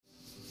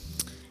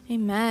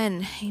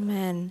Amen.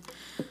 Amen.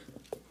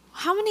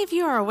 How many of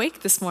you are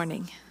awake this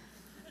morning?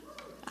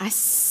 I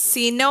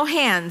see no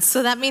hands,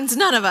 so that means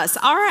none of us.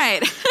 All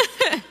right.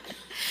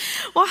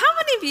 Well, how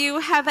many of you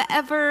have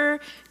ever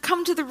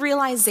come to the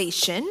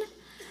realization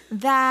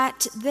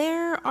that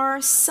there are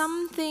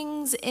some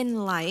things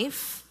in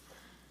life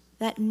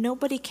that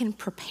nobody can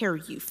prepare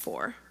you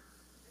for,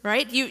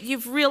 right?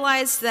 You've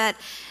realized that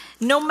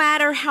no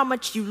matter how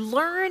much you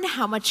learn,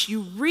 how much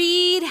you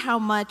read, how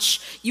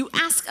much you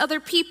ask other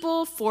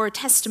people for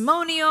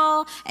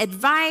testimonial,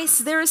 advice,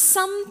 there are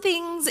some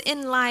things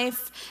in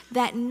life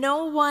that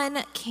no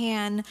one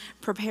can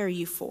prepare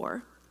you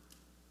for.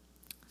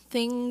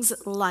 Things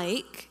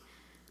like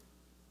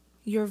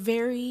your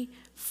very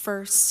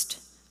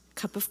first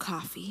cup of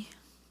coffee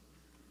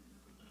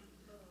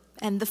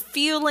and the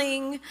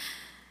feeling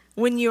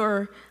when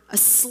you're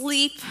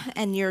asleep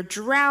and you're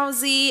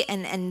drowsy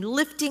and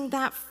lifting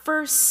that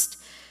first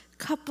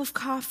cup of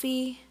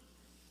coffee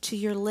to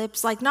your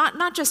lips, like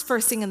not just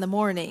first thing in the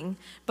morning,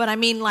 but I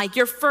mean like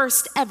your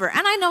first ever.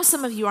 And I know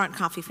some of you aren't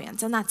coffee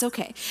fans, and that's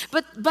okay.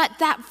 But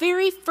that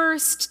very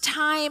first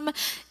time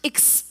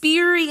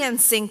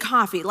experiencing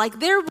coffee, like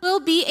there will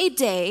be a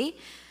day,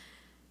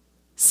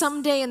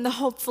 someday in the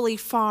hopefully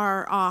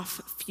far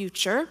off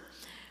future,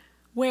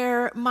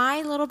 where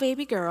my little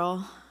baby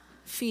girl,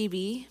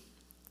 Phoebe,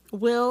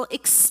 will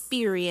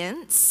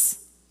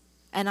experience,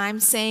 and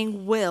I'm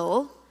saying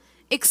will,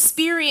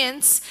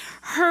 experience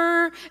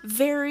her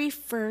very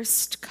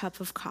first cup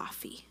of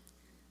coffee.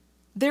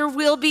 There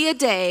will be a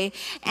day,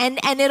 and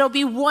it'll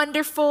be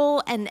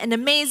wonderful and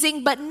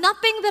amazing, but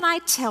nothing that I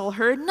tell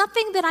her,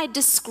 nothing that I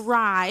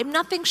describe,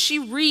 nothing she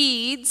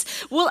reads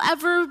will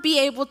ever be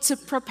able to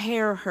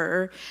prepare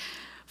her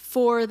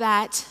for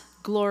that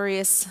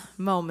glorious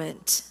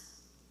moment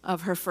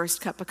of her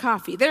first cup of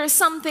coffee. There are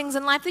some things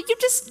in life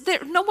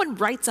that no one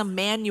writes a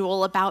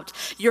manual about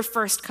your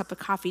first cup of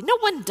coffee. No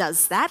one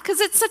does that because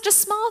it's such a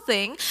small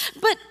thing,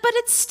 but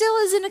it still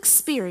is an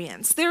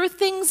experience. There are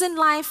things in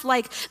life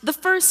like the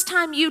first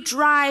time you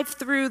drive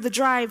through the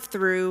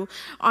drive-thru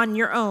on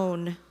your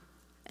own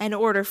and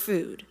order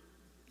food.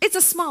 It's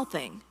a small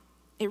thing.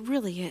 It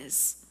really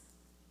is.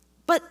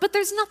 But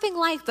there's nothing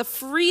like the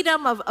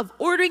freedom of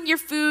ordering your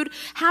food,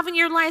 having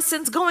your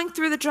license, going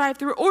through the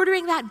drive-thru,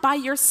 ordering that by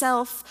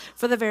yourself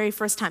for the very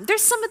first time.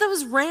 There's some of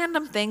those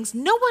random things.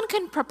 No one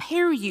can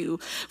prepare you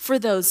for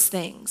those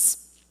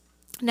things.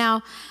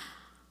 Now,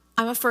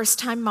 I'm a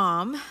first-time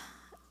mom,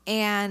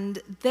 and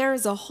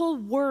there's a whole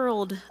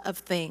world of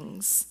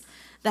things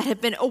that have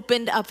been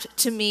opened up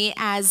to me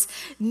as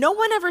no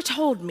one ever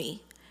told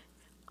me.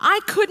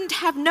 I couldn't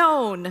have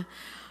known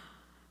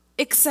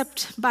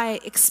except by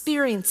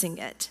experiencing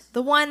it.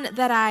 The one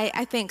that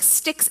I think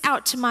sticks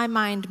out to my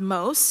mind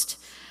most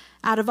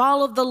out of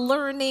all of the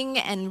learning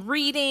and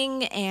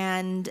reading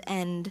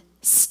and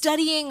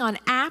studying on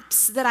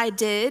apps that I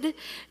did,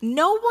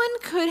 no one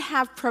could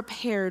have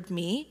prepared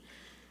me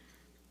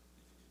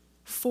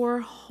for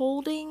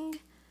holding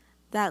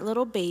that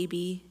little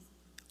baby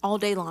all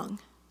day long.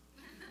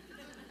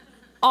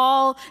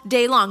 All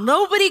day long.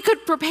 Nobody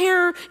could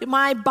prepare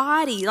my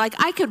body. Like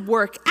I could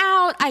work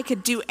out, I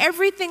could do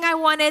everything I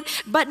wanted,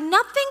 but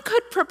nothing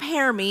could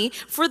prepare me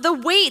for the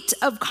weight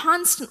of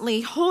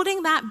constantly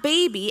holding that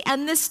baby.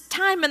 And this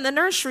time in the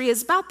nursery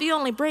is about the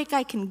only break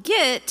I can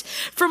get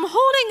from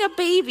holding a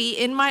baby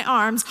in my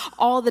arms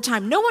all the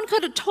time. No one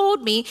could have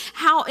told me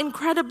how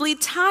incredibly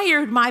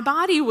tired my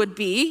body would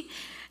be.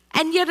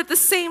 And yet at the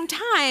same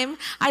time,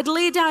 I'd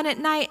lay down at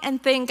night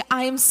and think,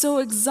 I am so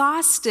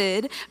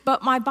exhausted,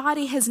 but my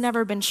body has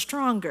never been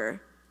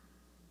stronger.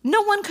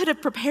 No one could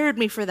have prepared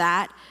me for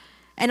that.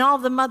 And all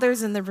the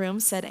mothers in the room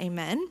said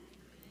amen.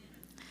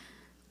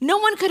 No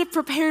one could have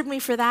prepared me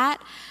for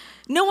that.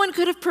 No one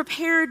could have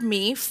prepared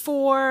me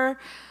for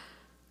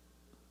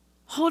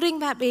holding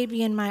that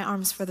baby in my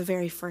arms for the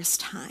very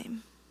first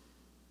time.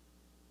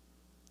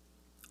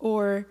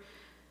 Or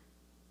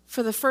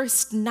for the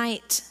first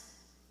night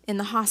in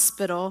the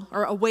hospital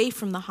or away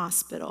from the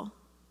hospital,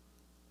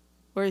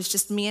 where it's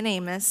just me and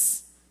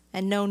Amos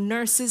and no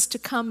nurses to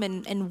come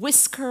and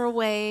whisk her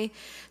away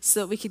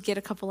so that we could get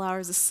a couple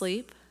hours of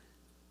sleep.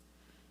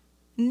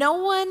 No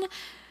one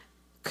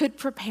could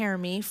prepare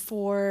me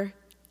for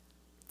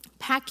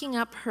packing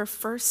up her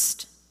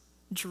first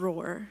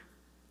drawer,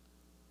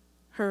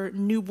 her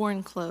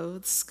newborn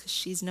clothes, because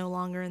she's no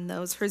longer in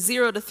those, her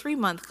 0 to 3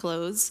 month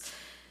clothes,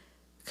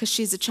 because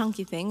she's a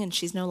chunky thing and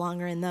she's no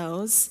longer in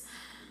those.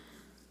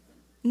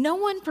 No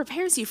one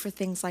prepares you for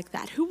things like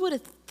that. Who would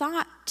have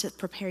thought to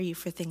prepare you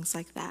for things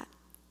like that?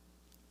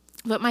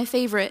 But my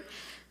favorite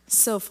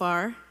so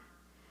far,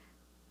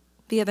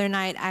 the other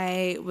night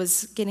I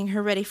was getting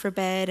her ready for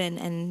bed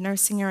and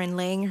nursing her and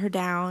laying her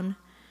down.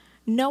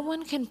 No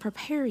one can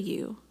prepare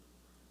you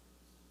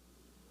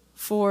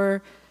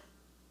for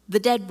the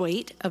dead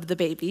weight of the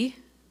baby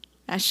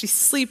as she's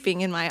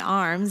sleeping in my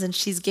arms and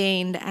she's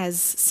gained,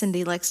 as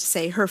Cindy likes to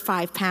say, her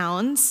 5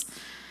 pounds.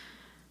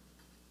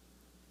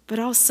 But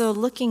also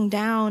looking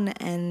down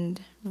and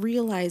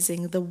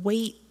realizing the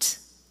weight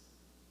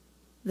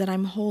that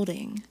I'm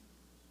holding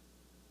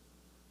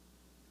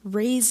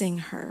raising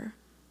her,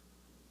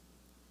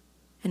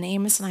 and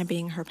Amos and I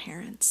being her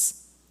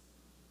parents.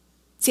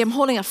 See, I'm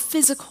holding a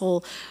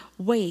physical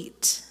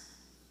weight,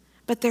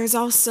 but there's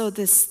also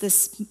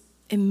this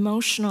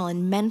emotional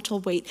and mental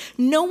weight.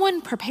 No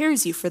one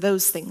prepares you for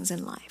those things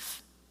in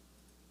life.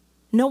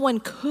 No one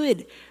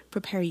could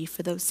prepare you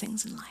for those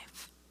things in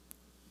life.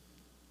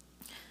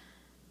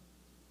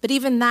 But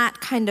even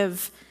that kind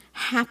of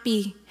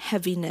happy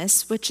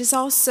heaviness, which is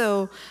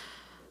also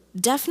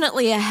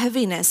definitely a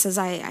heaviness as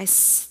I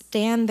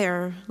stand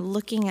there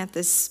looking at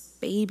this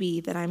baby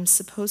that I'm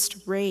supposed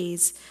to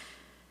raise,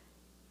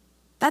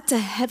 that's a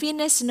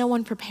heaviness no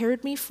one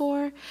prepared me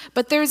for.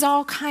 But there's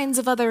all kinds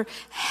of other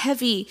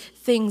heavy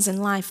things in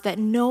life that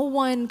no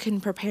one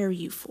can prepare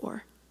you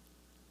for.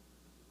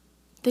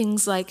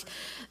 Things like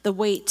the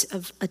weight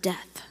of a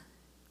death,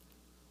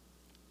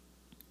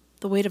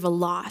 the weight of a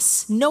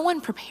loss. No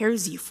one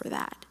prepares you for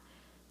that.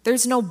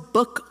 There's no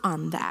book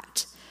on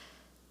that.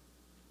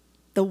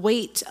 The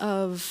weight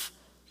of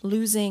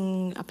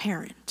losing a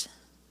parent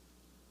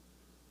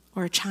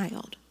or a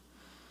child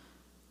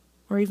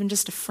or even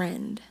just a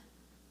friend,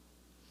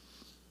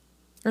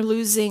 or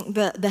losing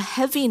the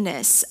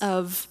heaviness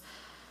of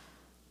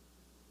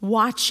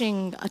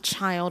watching a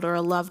child or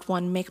a loved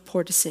one make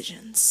poor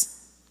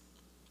decisions.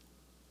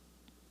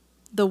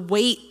 The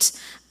weight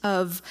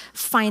of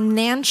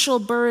financial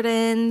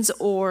burdens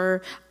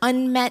or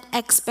unmet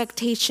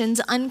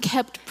expectations,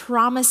 unkept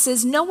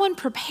promises. No one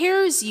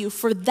prepares you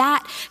for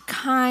that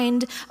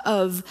kind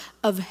of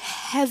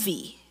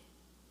heavy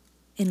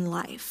in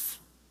life.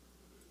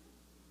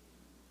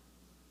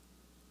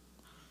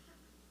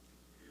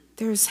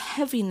 There's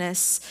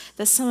heaviness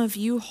that some of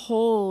you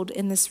hold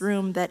in this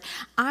room that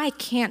I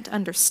can't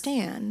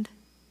understand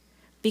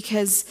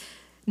because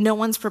no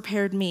one's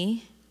prepared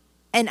me.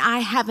 And I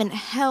haven't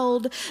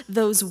held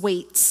those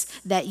weights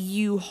that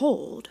you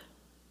hold.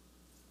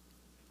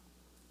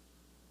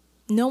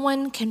 No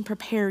one can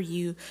prepare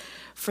you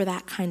for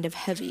that kind of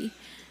heavy.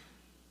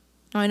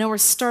 Now, I know we're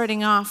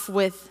starting off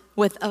with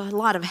a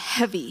lot of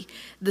heavy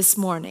this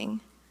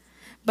morning.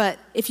 But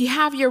if you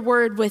have your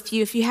word with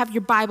you, if you have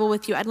your Bible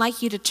with you, I'd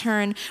like you to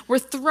turn. We're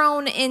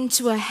thrown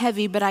into a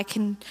heavy, but I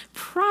can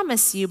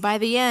promise you by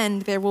the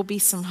end there will be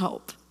some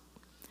hope.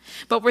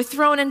 But we're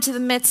thrown into the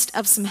midst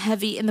of some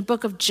heavy in the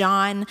book of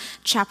John,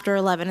 chapter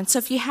 11. And so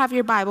if you have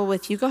your Bible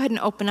with you, go ahead and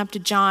open up to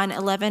John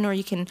 11, or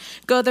you can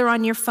go there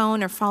on your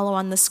phone or follow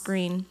on the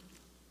screen.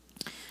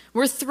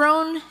 We're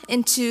thrown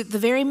into the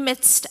very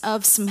midst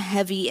of some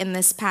heavy in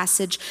this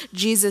passage.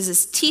 Jesus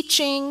is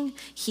teaching,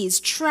 he's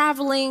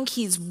traveling,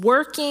 he's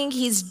working,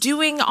 he's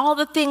doing all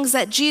the things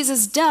that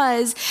Jesus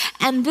does.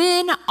 And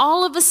then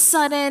all of a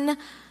sudden,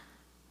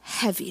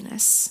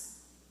 heaviness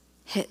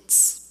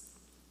hits.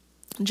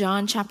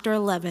 John chapter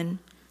 11,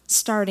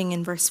 starting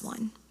in verse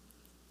 1.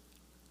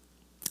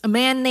 A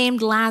man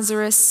named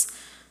Lazarus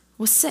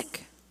was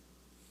sick.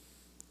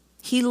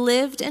 He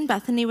lived in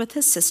Bethany with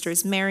his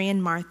sisters, Mary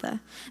and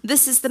Martha.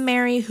 This is the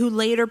Mary who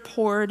later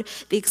poured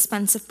the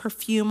expensive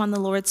perfume on the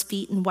Lord's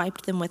feet and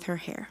wiped them with her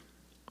hair.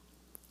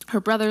 Her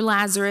brother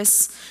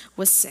Lazarus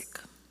was sick.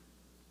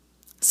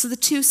 So the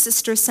two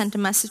sisters sent a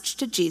message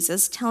to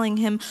Jesus telling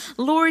him,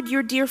 "Lord,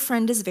 your dear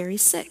friend is very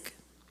sick."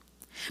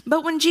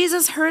 But when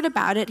Jesus heard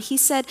about it, he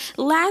said,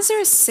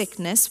 "Lazarus'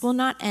 sickness will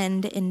not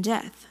end in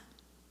death.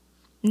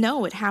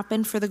 No, it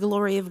happened for the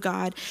glory of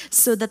God,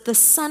 so that the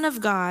Son of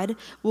God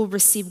will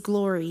receive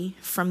glory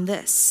from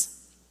this."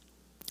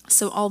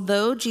 So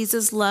although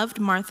Jesus loved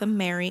Martha,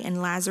 Mary, and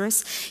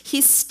Lazarus,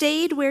 he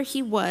stayed where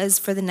he was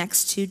for the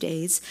next 2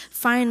 days.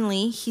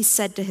 Finally, he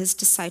said to his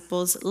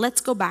disciples,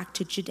 "Let's go back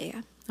to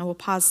Judea." And we'll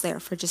pause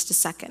there for just a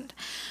second.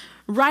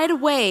 Right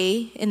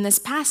away in this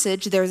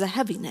passage, there's a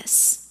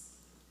heaviness.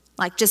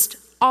 Like just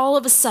all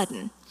of a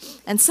sudden.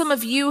 And some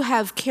of you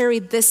have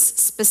carried this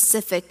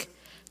specific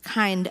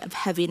kind of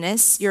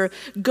heaviness. You're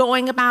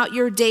going about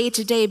your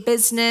day-to-day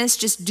business,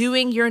 just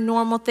doing your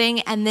normal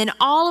thing, and then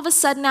all of a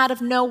sudden, out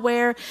of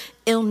nowhere,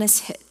 illness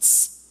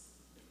hits.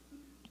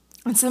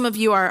 And some of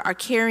you are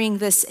carrying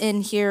this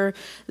in here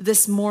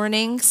this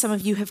morning. Some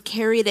of you have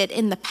carried it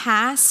in the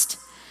past.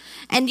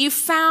 And you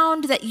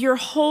found that you're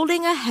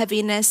holding a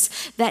heaviness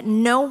that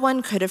no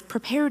one could have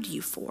prepared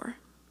you for.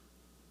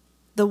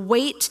 The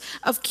weight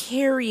of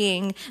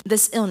carrying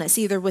this illness,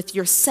 either with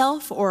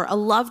yourself or a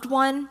loved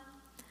one.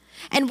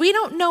 And we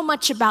don't know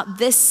much about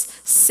this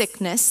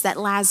sickness that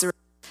Lazarus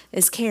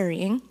is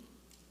carrying.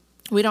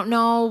 We don't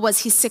know, was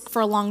he sick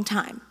for a long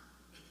time?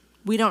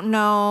 We don't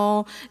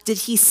know, did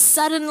he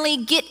suddenly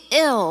get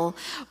ill?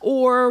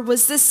 Or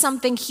was this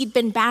something he'd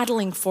been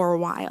battling for a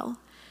while?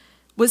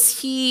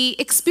 Was he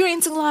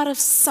experiencing a lot of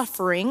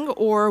suffering,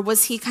 or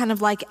was he kind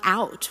of like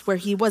out where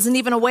he wasn't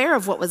even aware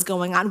of what was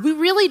going on? We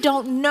really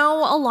don't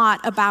know a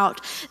lot about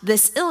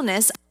this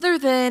illness other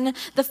than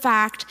the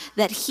fact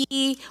that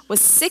he was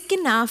sick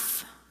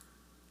enough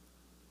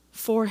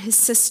for his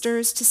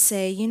sisters to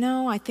say,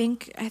 I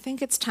think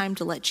it's time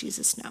to let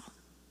Jesus know.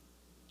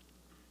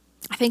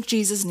 I think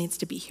Jesus needs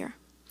to be here.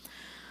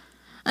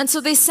 And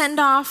so they send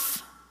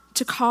off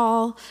to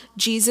call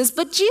Jesus,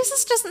 but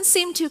Jesus doesn't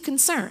seem too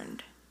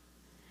concerned.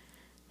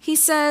 He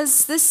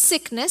says this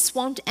sickness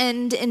won't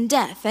end in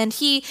death, and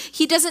he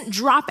doesn't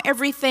drop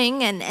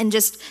everything and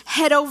just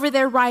head over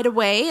there right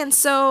away. And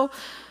so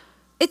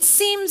it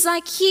seems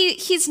like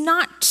he's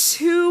not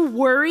too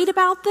worried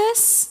about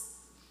this.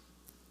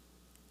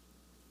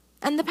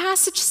 And the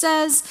passage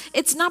says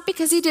it's not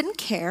because he didn't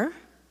care.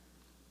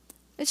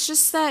 It's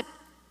just that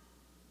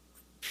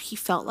he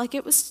felt like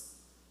it was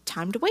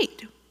time to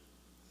wait.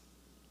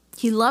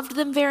 He loved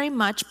them very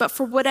much, but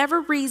for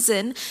whatever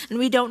reason, and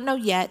we don't know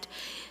yet,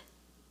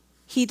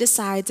 he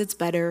decides it's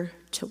better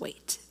to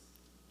wait.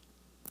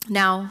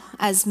 Now,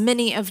 as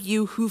many of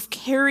you who've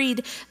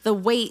carried the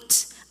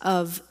weight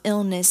of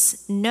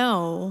illness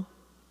know,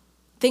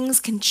 things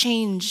can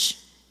change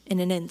in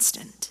an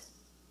instant.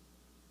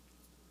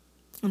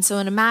 And so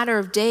in a matter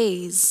of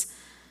days,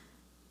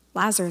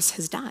 Lazarus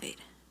has died.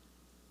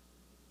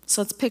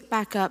 So let's pick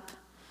back up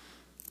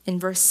in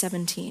verse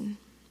 17.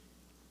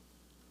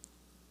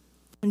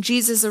 When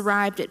Jesus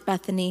arrived at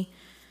Bethany,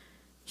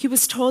 he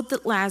was told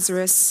that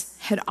Lazarus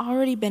had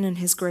already been in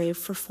his grave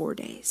for 4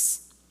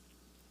 days.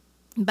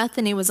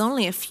 Bethany was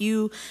only a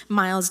few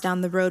miles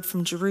down the road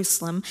from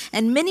Jerusalem,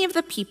 and many of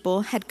the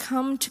people had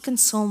come to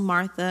console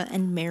Martha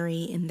and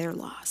Mary in their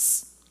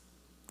loss.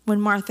 When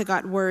Martha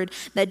got word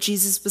that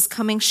Jesus was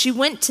coming, she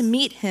went to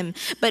meet him,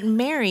 but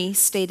Mary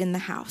stayed in the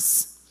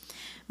house.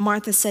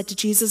 Martha said to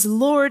Jesus,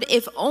 "Lord,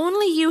 if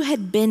only you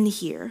had been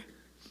here,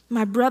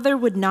 my brother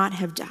would not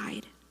have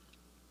died.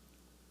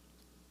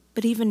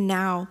 But even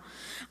now,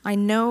 I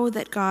know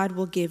that God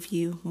will give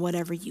you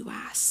whatever you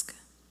ask."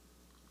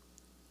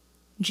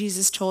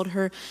 Jesus told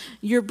her,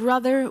 "Your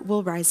brother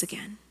will rise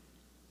again."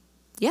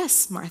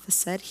 "Yes," Martha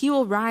said, "he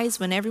will rise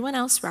when everyone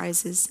else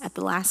rises at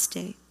the last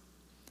day."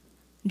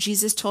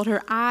 Jesus told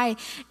her, "I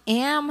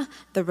am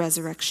the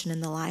resurrection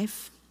and the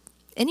life.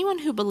 Anyone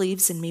who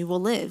believes in me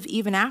will live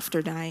even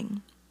after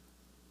dying.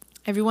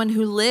 Everyone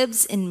who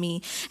lives in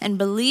me and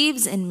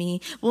believes in me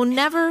will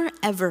never,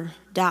 ever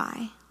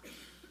die.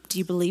 Do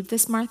you believe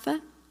this,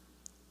 Martha?"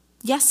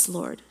 "Yes,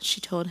 Lord," she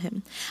told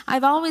him.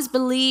 "I've always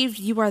believed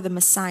you are the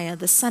Messiah,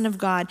 the Son of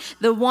God,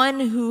 the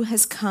one who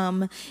has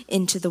come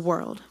into the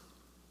world."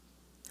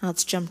 Now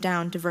let's jump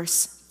down to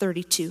verse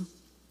 32.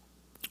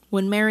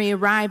 When Mary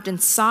arrived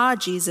and saw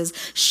Jesus,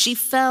 she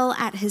fell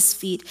at his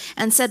feet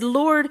and said,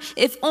 "Lord,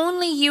 if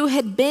only you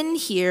had been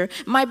here,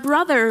 my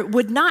brother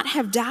would not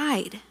have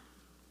died."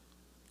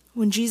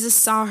 When Jesus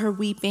saw her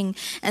weeping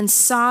and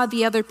saw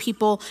the other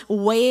people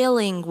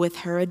wailing with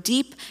her, a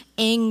deep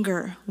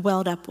anger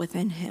welled up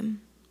within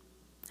him,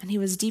 and he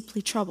was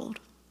deeply troubled.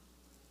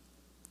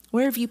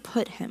 "Where have you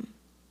put him?"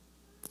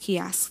 he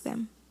asked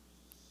them.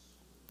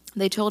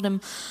 They told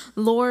him,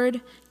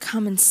 "Lord,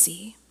 come and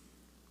see."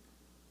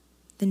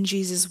 Then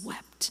Jesus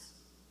wept.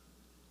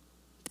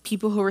 The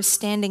people who were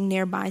standing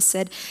nearby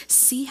said,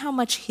 "See how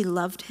much he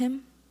loved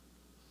him?"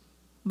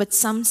 But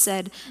some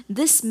said,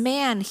 "This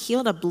man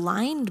healed a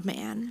blind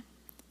man.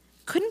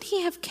 Couldn't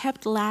he have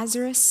kept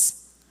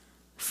Lazarus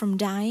from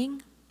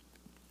dying?"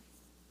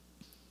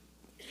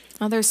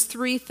 Now there's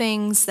 3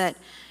 things that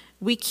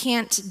we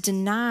can't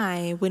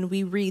deny when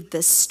we read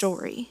this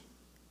story.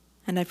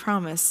 And I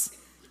promise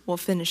we'll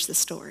finish the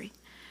story.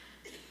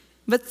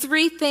 But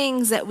 3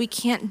 things that we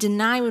can't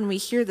deny when we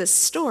hear this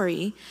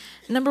story.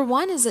 Number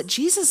 1 is that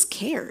Jesus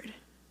cared.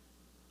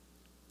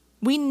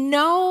 We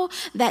know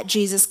that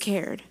Jesus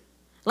cared.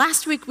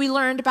 Last week we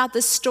learned about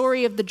the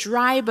story of the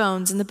dry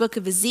bones in the book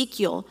of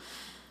Ezekiel.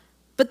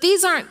 But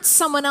these aren't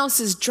someone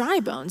else's dry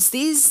bones.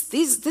 This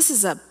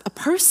is a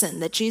person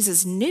that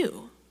Jesus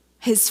knew,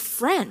 his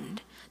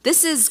friend.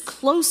 This is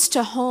close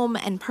to home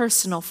and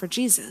personal for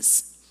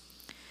Jesus.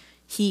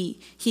 He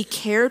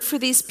cared for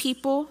these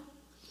people.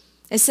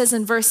 It says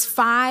in verse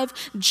 5,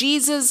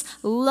 Jesus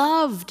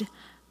loved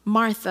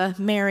Martha,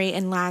 Mary,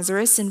 and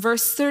Lazarus. In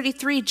verse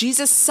 33,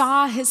 Jesus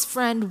saw his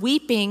friend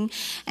weeping,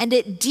 and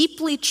it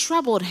deeply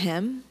troubled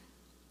him.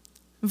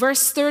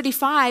 Verse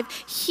 35,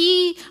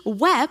 he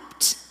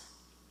wept,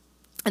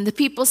 and the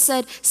people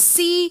said,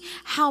 "See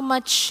how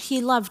much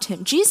he loved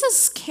him."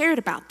 Jesus cared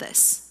about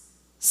this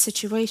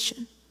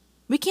situation.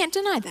 We can't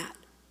deny that.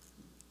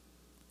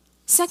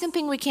 Second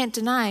thing we can't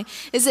deny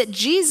is that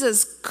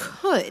Jesus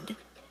could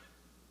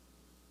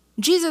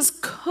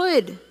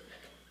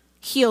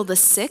heal the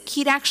sick.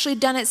 He'd actually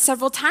done it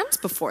several times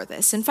before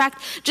this. In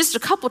fact, just a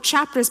couple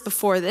chapters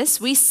before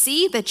this, we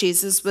see that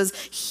Jesus was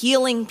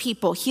healing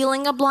people,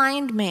 healing a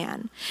blind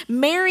man.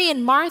 Mary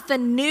and Martha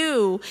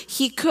knew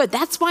he could.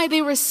 That's why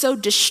they were so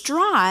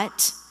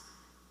distraught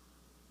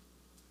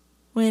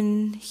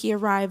when he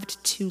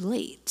arrived too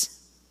late.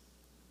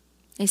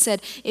 They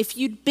said, "If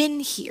you'd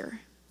been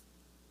here,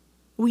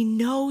 we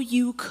know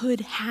you could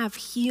have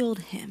healed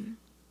him."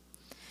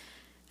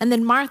 And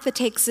then Martha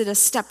takes it a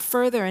step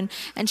further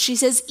and she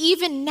says,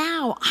 "Even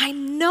now, I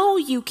know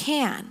you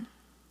can."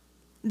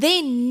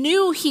 They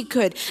knew he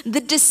could. The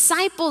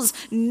disciples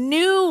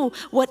knew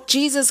what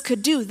Jesus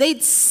could do.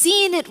 They'd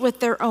seen it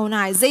with their own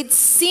eyes. They'd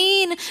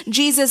seen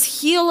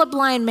Jesus heal a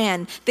blind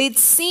man. They'd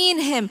seen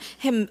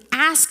him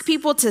ask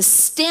people to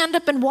stand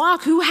up and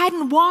walk who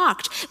hadn't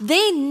walked.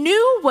 They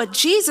knew what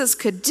Jesus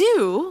could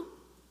do.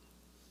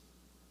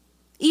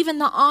 Even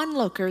the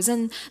onlookers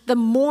and the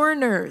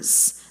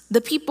mourners,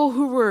 the people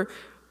who were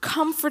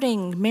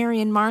comforting Mary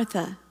and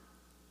Martha,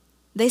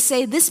 they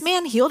say, this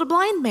man healed a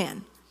blind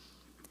man.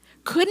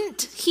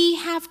 Couldn't he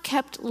have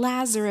kept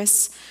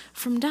Lazarus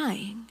from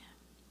dying?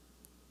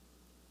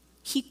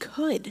 He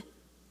could.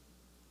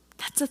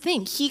 That's the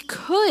thing. He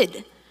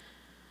could.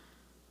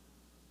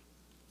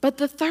 But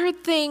the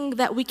third thing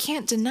that we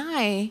can't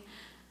deny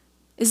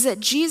is that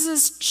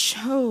Jesus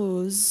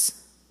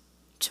chose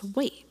to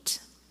wait.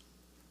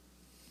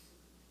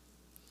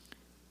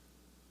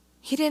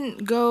 He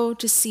didn't go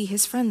to see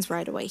his friends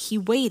right away. He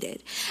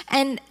waited.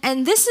 And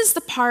this is the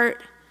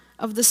part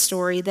of the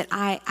story that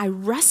I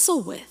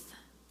wrestle with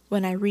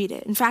when I read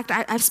it. In fact,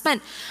 I've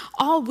spent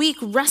all week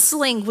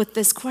wrestling with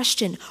this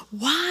question.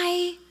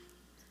 Why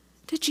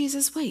did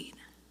Jesus wait?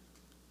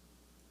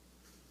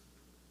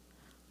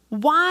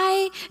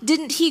 Why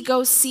didn't he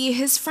go see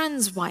his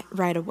friends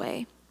right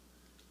away?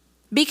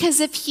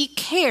 Because if he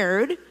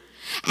cared,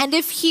 and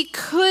if he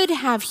could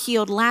have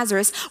healed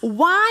Lazarus,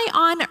 why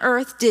on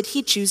earth did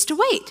he choose to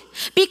wait?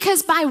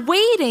 Because by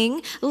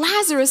waiting,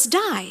 Lazarus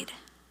died.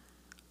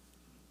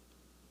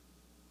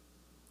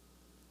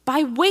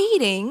 By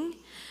waiting,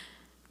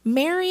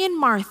 Mary and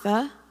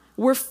Martha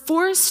were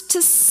forced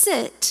to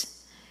sit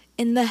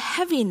in the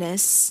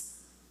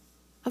heaviness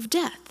of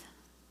death.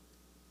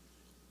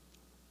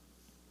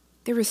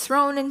 They were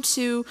thrown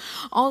into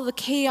all the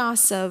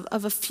chaos of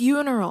a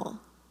funeral,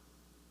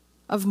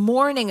 of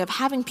mourning, of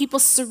having people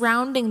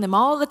surrounding them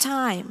all the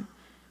time,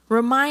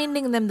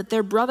 reminding them that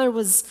their brother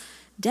was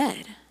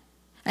dead.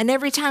 And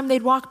every time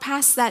they'd walk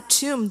past that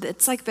tomb,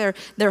 it's like their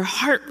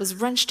heart was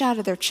wrenched out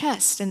of their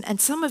chest.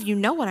 And some of you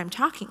know what I'm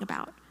talking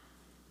about.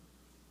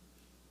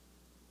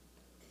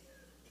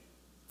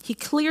 He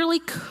clearly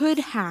could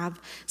have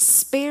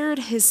spared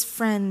his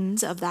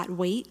friends of that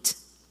weight.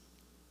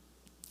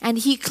 And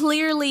he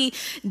clearly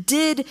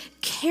did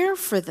care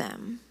for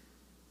them.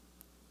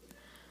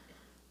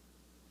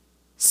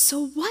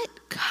 So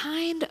what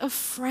kind of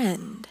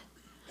friend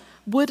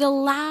would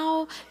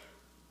allow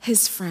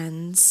his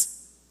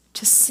friends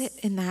to sit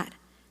in that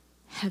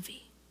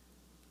heavy?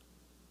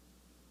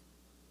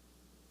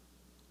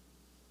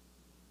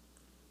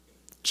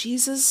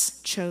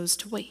 Jesus chose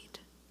to wait.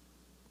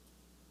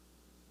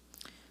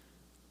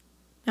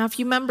 Now, if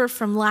you remember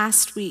from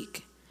last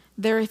week,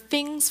 there are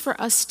things for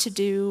us to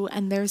do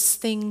and there's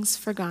things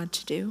for God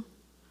to do.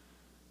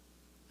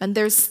 And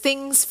there's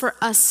things for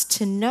us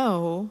to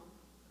know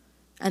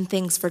and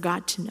things for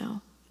God to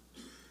know.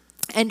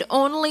 And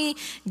only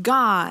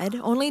God,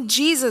 only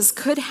Jesus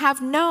could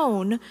have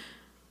known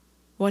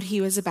what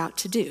he was about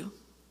to do.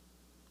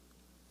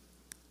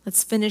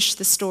 Let's finish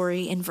the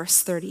story in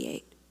verse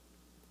 38.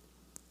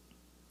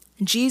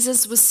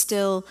 Jesus was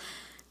still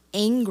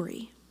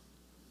angry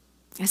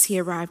as he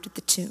arrived at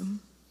the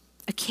tomb.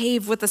 A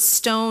cave with a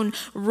stone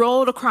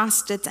rolled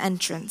across its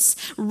entrance.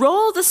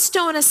 "Roll the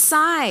stone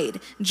aside,"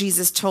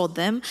 Jesus told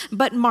them.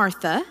 But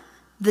Martha,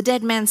 the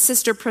dead man's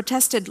sister,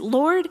 protested,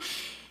 "Lord,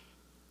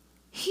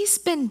 he's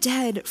been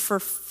dead for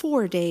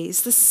 4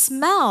 days. The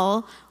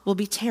smell will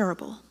be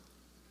terrible."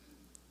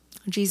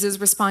 Jesus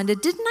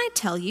responded, "Didn't I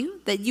tell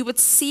you that you would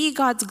see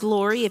God's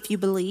glory if you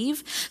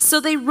believe?" So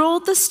they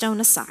rolled the stone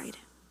aside.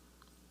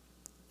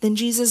 Then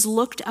Jesus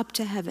looked up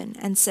to heaven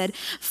and said,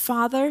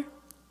 "Father,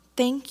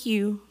 thank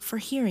you for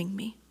hearing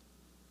me.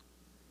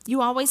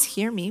 You always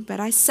hear me, but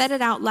I said it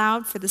out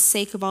loud for the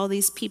sake of all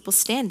these people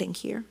standing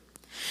here,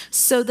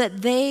 so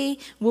that they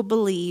will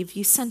believe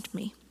you sent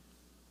me."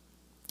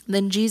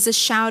 Then Jesus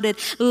shouted,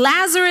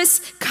 "Lazarus,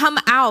 come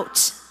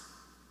out!"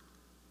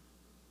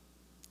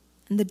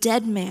 And the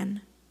dead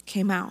man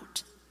came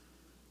out,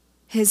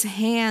 his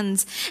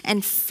hands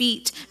and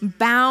feet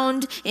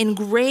bound in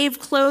grave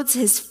clothes,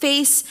 his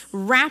face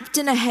wrapped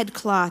in a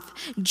headcloth.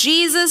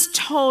 Jesus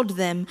told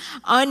them,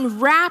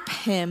 "Unwrap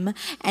him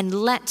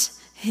and let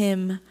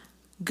him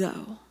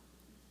go."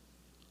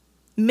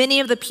 Many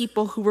of the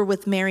people who were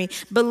with Mary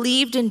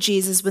believed in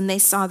Jesus when they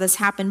saw this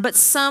happen, but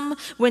some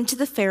went to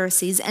the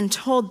Pharisees and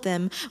told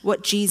them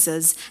what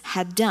Jesus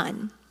had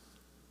done.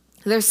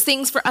 There's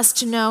things for us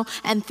to know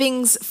and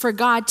things for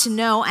God to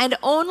know. And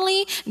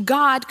only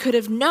God could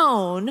have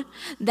known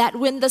that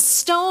when the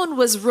stone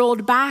was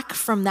rolled back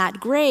from that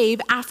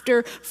grave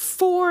after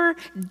 4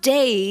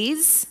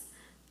 days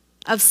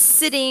of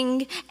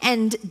sitting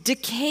and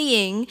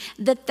decaying,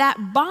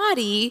 that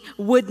body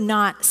would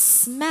not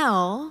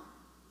smell,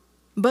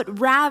 but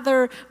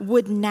rather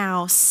would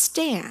now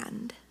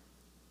stand.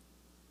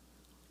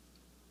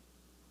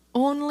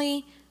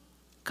 Only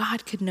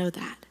God could know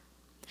that.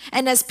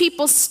 And as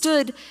people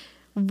stood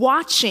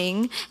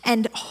watching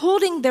and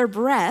holding their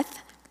breath,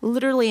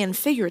 literally and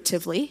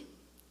figuratively,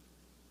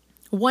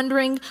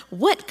 wondering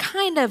what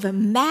kind of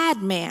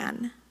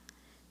madman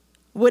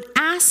would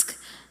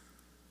ask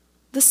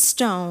the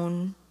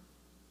stone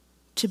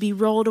to be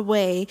rolled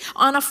away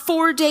on a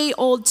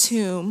 4-day-old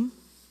tomb,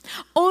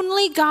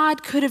 only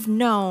God could have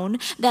known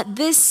that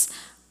this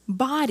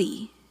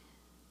body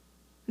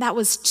that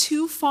was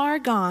too far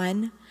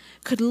gone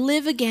could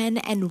live again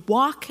and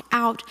walk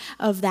out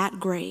of that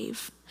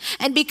grave.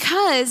 And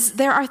because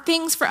there are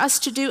things for us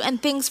to do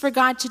and things for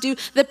God to do,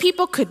 the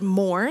people could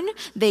mourn,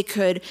 they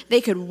could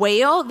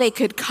wail, they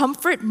could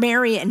comfort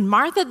Mary and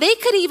Martha, they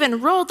could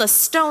even roll the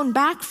stone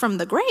back from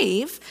the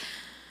grave.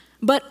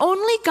 But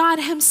only God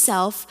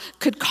himself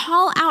could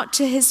call out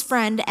to his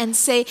friend and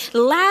say,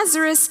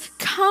 Lazarus,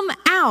 come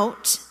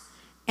out,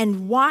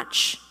 and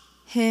watch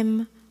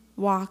him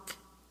walk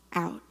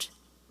out,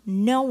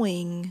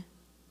 knowing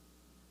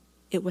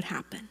it would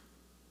happen.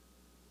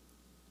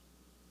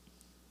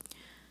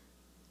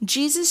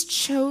 Jesus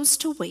chose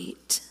to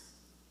wait,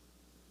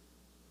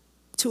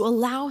 to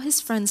allow his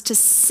friends to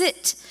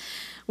sit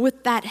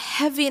with that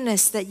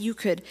heaviness that you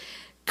could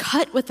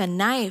cut with a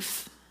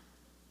knife,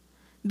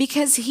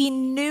 because he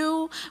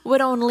knew what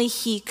only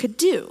he could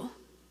do.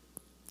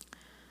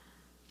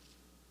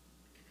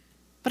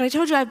 But I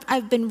told you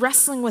I've been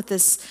wrestling with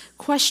this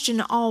question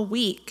all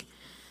week.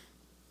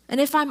 And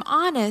if I'm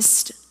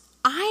honest,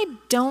 I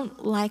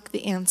don't like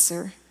the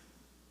answer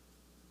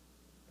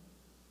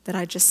that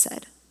I just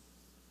said.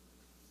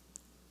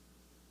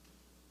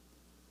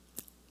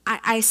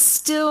 I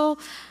still,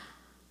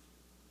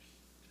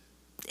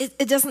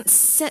 it doesn't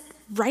sit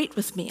right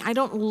with me. I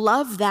don't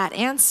love that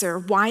answer.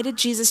 Why did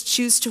Jesus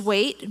choose to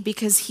wait?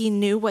 Because he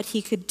knew what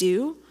he could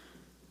do?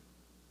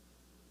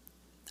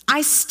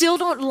 I still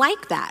don't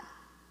like that.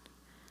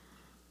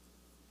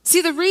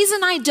 See, the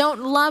reason I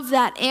don't love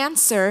that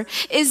answer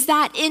is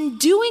that in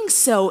doing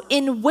so,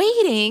 in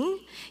waiting,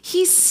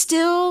 he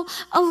still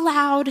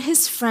allowed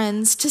his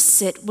friends to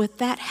sit with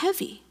that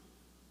heavy.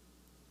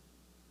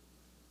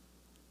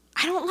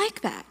 I don't like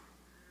that.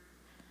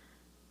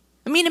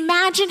 I mean,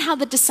 imagine how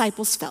the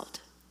disciples felt.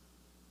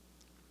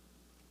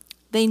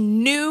 They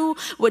knew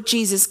what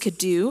Jesus could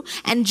do,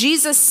 and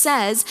Jesus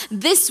says,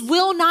 this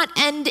will not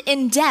end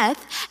in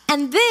death,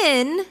 and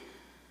then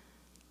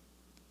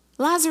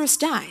Lazarus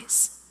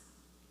dies.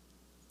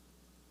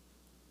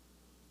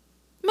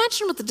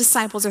 Imagine what the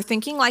disciples are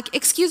thinking, like,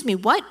 excuse me,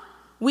 what?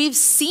 We've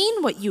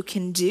seen what you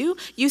can do.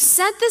 You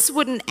said this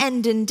wouldn't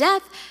end in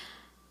death,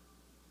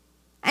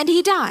 and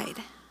he died.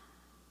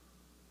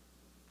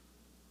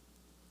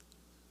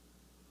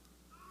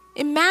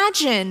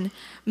 Imagine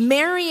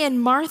Mary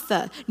and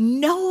Martha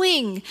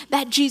knowing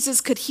that Jesus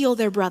could heal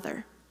their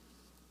brother,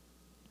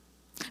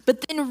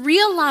 but then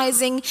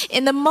realizing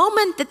in the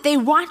moment that they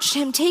watched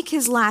him take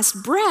his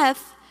last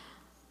breath,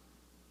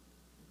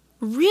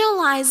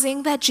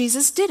 realizing that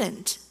Jesus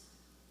didn't.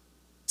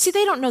 See,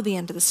 they don't know the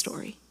end of the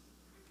story.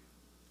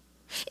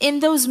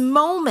 In those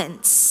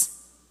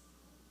moments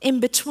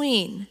in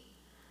between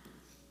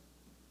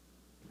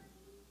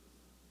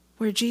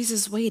where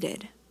Jesus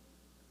waited,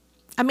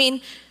 I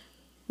mean,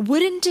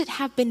 wouldn't it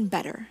have been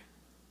better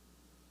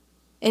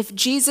if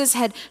Jesus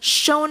had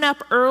shown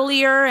up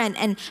earlier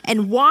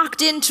and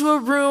walked into a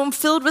room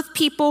filled with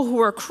people who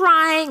were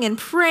crying and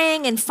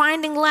praying and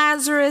finding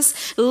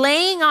Lazarus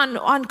laying on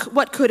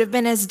what could have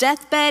been his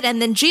deathbed,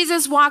 and then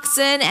Jesus walks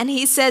in and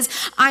he says,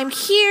 I'm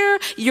here,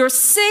 you're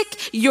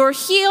sick, you're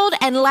healed,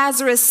 and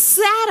Lazarus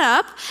sat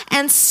up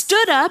and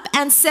stood up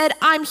and said,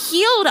 I'm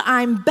healed,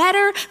 I'm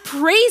better,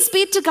 praise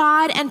be to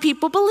God, and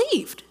people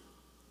believed.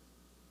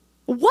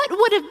 What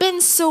would have been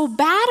so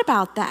bad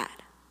about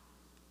that?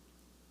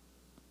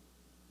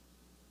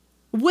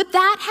 Would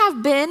that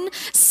have been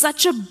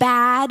such a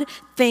bad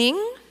thing?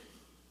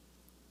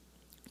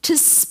 To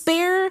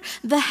spare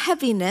the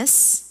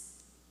heaviness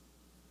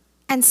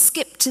and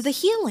skip to the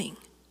healing?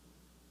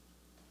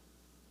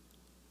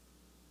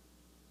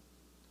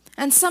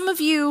 And some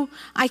of you,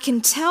 I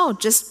can tell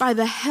just by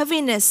the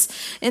heaviness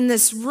in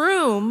this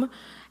room,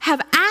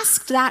 have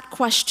asked that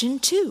question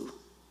too.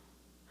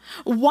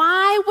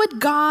 Why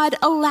would God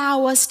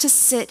allow us to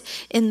sit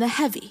in the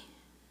heavy?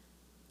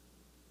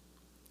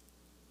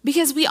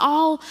 Because we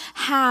all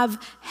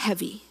have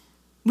heavy.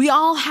 We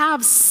all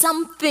have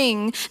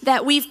something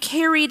that we've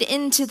carried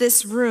into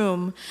this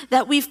room,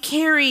 that we've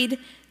carried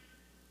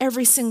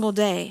every single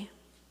day.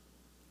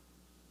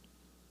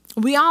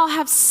 We all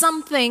have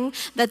something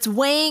that's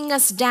weighing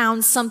us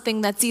down,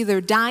 something that's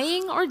either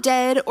dying or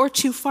dead or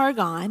too far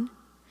gone.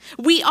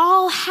 We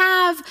all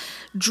have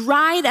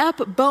dried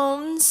up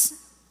bones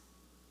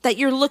that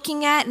you're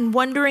looking at and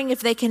wondering if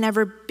they can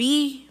ever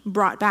be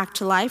brought back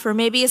to life, or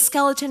maybe a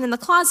skeleton in the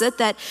closet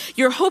that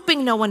you're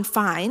hoping no one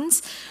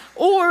finds,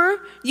 or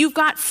you've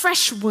got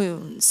fresh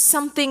wounds,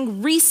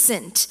 something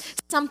recent,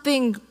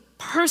 something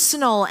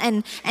personal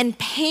and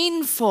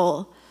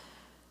painful.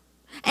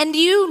 And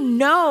you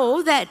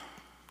know that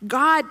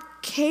God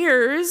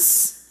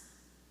cares.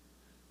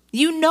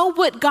 You know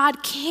what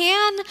God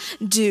can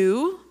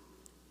do.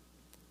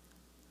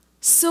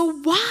 So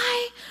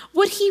why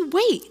would he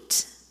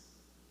wait?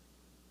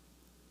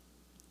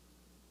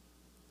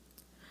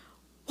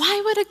 Why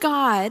would a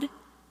God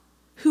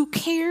who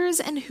cares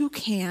and who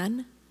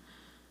can,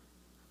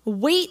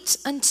 wait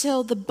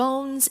until the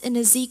bones in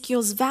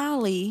Ezekiel's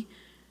valley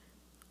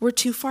were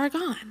too far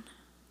gone?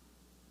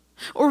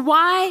 Or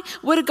why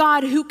would a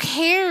God who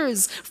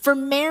cares for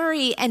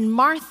Mary and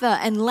Martha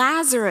and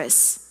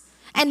Lazarus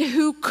and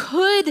who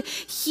could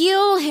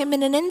heal him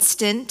in an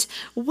instant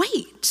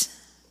wait?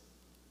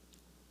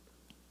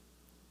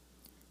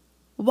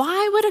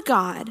 Why would a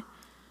God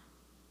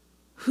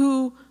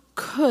who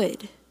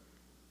could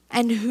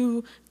and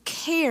who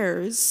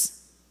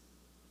cares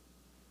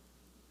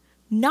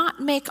not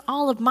make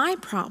all of my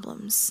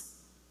problems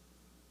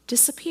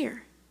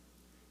disappear?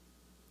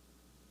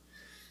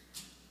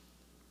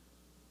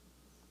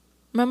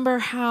 Remember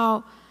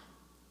how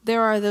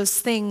there are those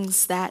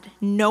things that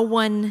no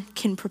one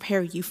can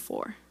prepare you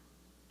for.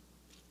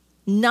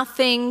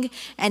 Nothing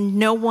and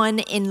no one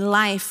in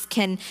life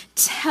can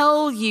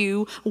tell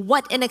you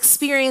what an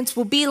experience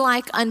will be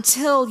like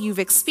until you've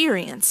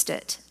experienced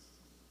it.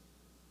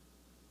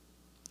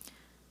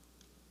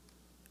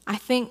 I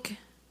think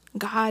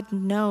God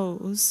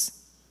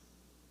knows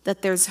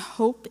that there's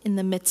hope in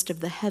the midst of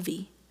the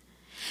heavy.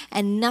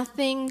 And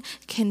nothing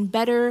can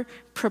better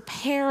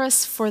prepare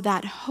us for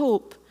that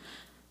hope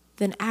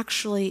than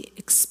actually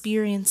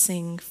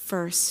experiencing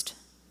first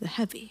the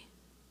heavy.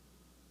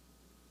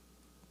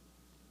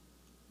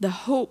 The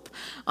hope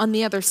on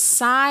the other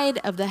side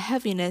of the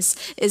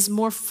heaviness is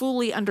more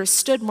fully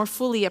understood, more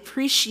fully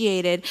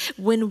appreciated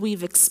when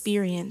we've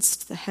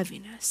experienced the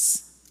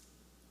heaviness.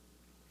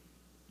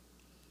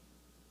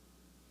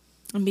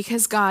 And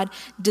because God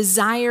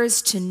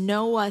desires to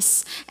know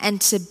us and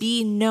to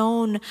be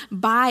known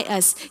by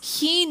us,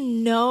 he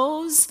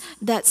knows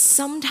that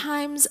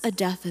sometimes a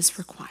death is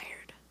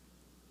required.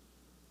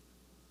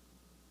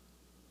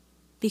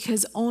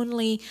 Because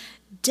only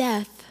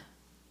death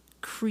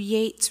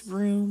creates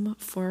room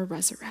for a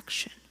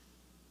resurrection.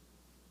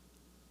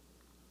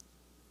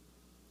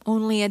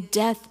 Only a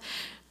death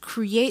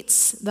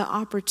creates the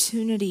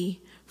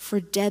opportunity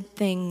for dead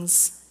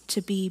things to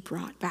be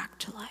brought back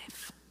to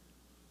life.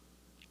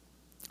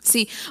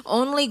 See,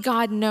 only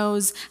God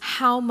knows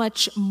how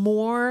much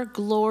more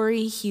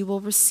glory he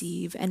will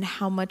receive and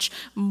how much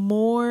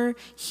more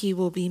he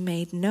will be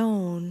made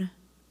known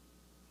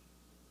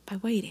by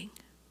waiting.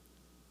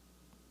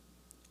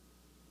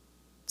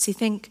 See,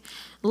 think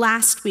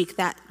last week,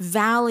 that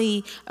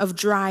valley of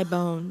dry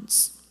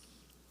bones.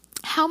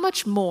 How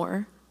much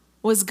more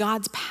was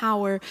God's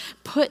power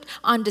put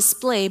on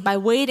display by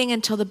waiting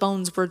until the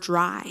bones were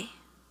dry?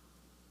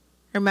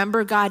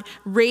 Remember, God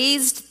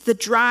raised the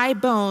dry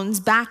bones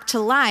back to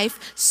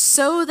life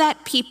so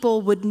that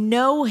people would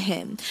know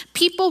him.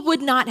 People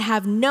would not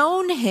have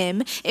known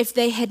him if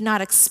they had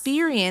not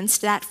experienced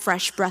that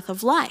fresh breath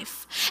of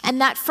life. And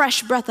that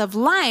fresh breath of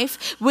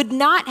life would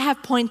not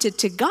have pointed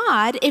to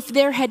God if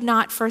there had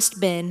not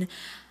first been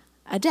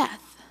a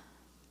death.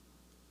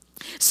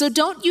 So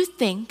don't you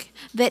think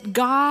that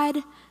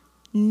God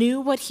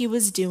knew what he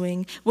was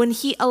doing when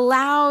he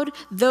allowed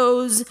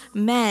those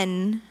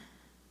men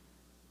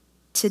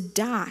to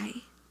die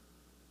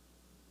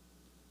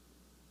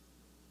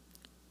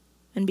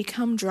and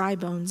become dry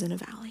bones in a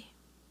valley?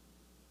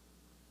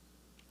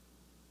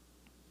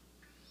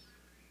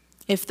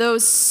 If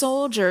those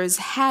soldiers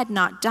had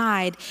not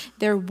died,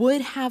 there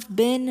would have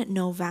been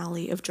no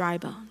valley of dry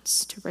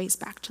bones to raise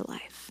back to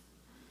life.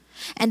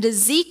 And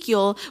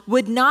Ezekiel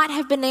would not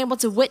have been able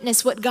to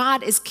witness what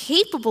God is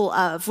capable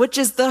of, which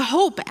is the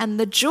hope and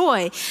the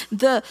joy,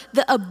 the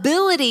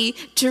ability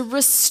to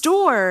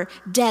restore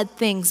dead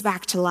things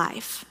back to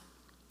life.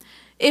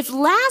 If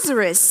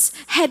Lazarus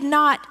had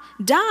not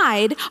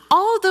died,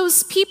 all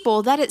those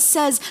people that it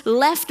says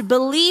left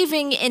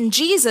believing in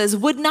Jesus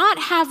would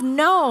not have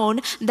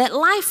known that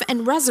life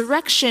and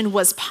resurrection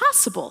was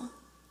possible.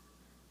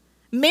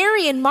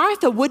 Mary and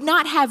Martha would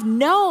not have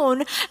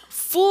known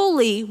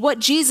fully what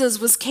Jesus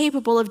was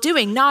capable of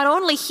doing, not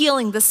only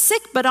healing the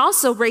sick, but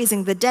also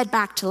raising the dead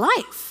back to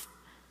life.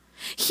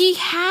 He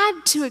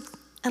had to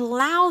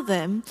allow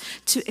them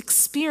to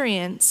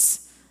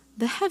experience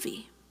the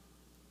heavy.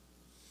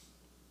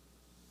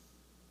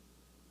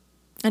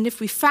 And if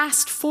we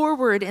fast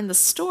forward in the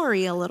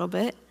story a little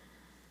bit,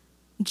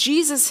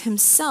 Jesus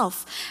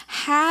himself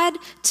had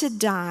to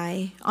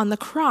die on the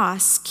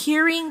cross,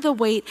 carrying the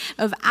weight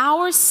of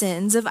our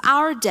sins, of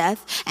our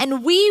death,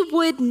 and we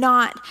would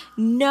not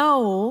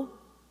know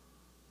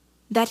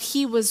that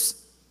he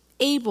was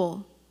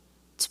able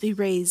to be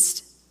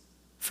raised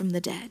from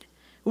the dead.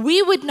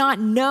 We would not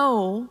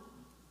know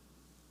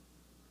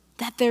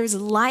that there's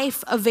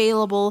life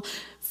available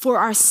for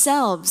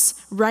ourselves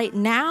right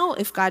now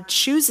if God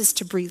chooses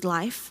to breathe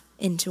life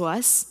into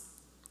us,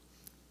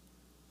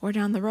 or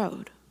down the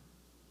road.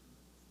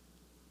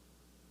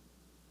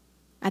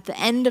 At the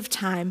end of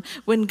time,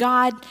 when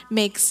God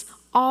makes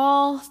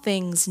all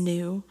things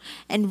new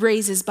and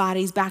raises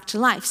bodies back to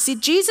life. See,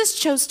 Jesus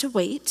chose to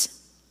wait.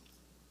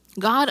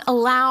 God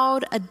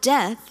allowed a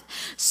death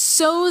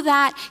so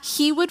that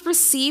he would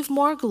receive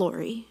more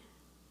glory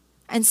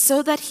and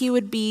so that he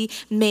would be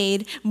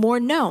made more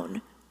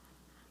known.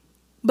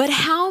 But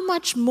how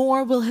much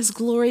more will his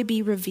glory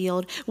be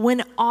revealed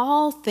when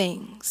all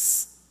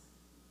things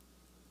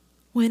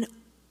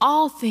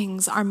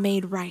are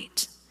made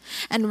right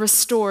and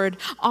restored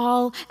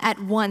all at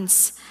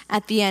once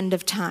at the end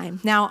of time?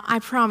 Now, I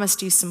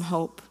promised you some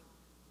hope.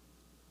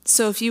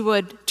 So if you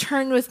would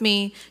turn with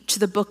me to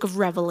the book of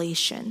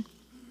Revelation,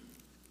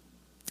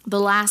 the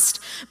last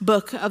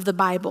book of the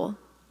Bible.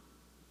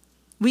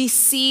 We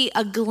see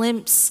a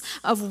glimpse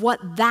of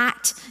what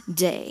that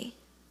day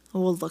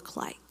will look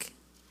like.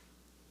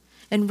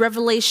 In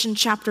Revelation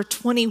chapter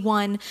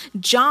 21,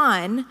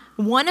 John,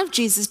 one of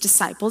Jesus'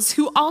 disciples,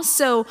 who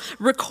also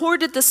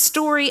recorded the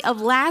story of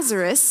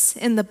Lazarus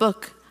in the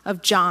book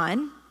of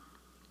John,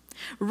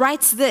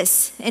 writes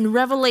this in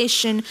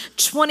Revelation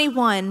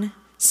 21,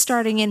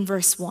 starting in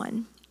verse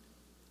 1.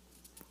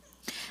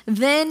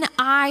 Then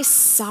I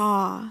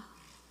saw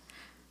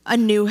a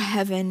new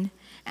heaven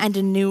and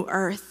a new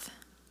earth.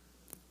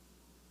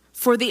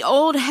 For the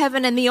old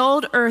heaven and the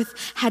old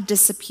earth had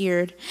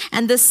disappeared,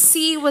 and the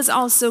sea was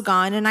also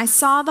gone. And I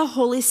saw the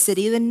holy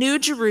city, the new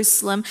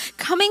Jerusalem,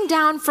 coming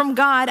down from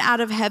God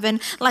out of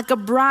heaven like a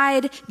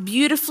bride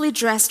beautifully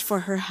dressed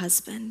for her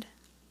husband.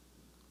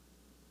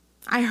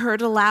 I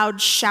heard a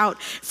loud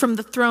shout from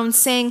the throne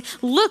saying,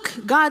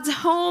 "Look, God's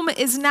home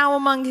is now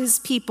among his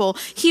people.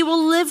 He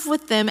will live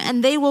with them,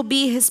 and they will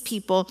be his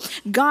people.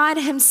 God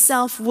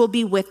himself will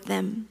be with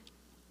them.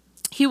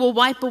 He will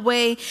wipe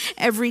away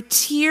every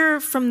tear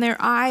from their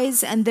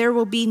eyes, and there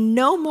will be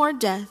no more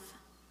death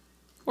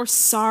or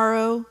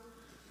sorrow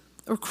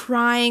or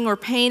crying or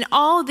pain.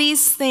 All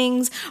these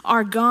things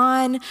are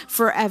gone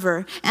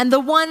forever." And the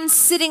one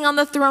sitting on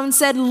the throne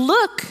said,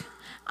 "Look,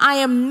 I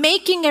am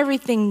making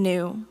everything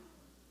new."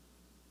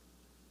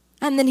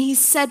 And then he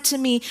said to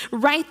me,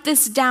 "Write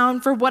this down,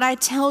 for what I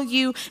tell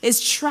you is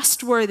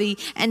trustworthy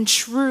and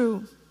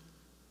true."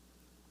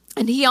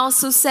 And he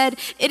also said,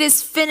 "It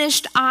is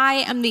finished. I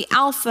am the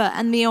Alpha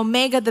and the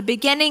Omega, the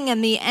beginning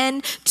and the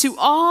end. To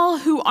all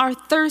who are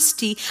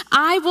thirsty,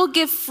 I will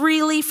give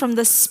freely from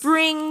the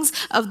springs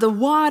of the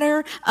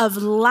water of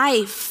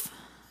life.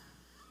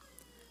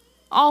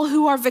 All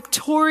who are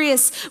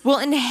victorious will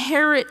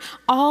inherit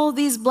all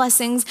these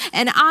blessings,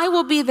 and I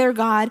will be their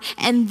God,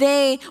 and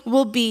they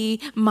will be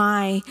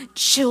my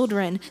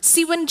children."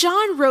 See, when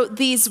John wrote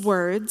these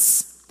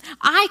words,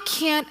 I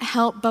can't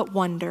help but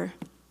wonder,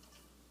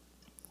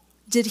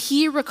 did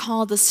he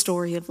recall the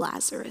story of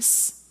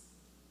Lazarus?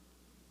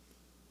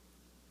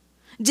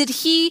 Did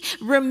he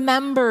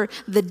remember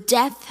the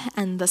death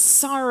and the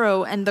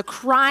sorrow and the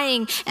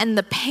crying and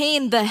the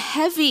pain, the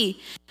heavy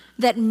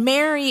that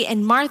Mary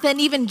and Martha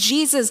and even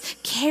Jesus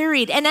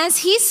carried? And as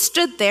he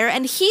stood there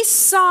and he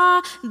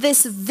saw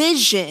this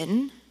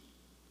vision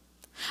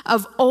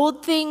of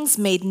old things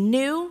made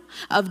new,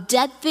 of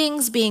dead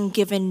things being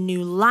given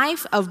new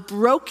life, of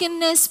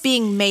brokenness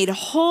being made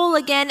whole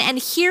again, and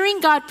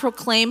hearing God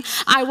proclaim,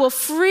 "I will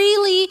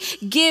freely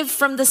give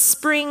from the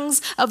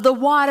springs of the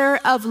water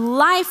of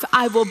life.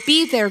 I will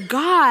be their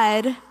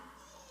God."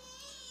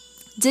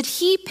 Did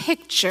he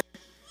picture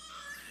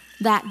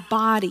that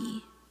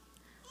body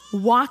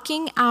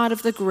walking out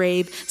of the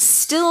grave,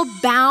 still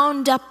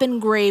bound up in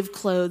grave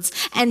clothes,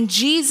 and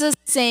Jesus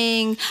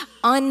saying,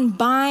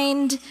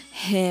 "Unbind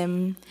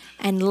him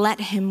and let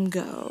him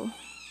go"?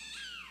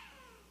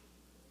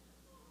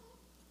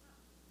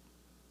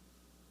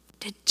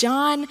 Did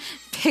John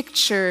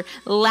picture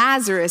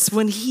Lazarus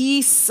when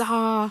he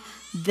saw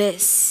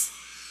this?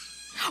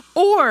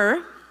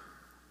 Or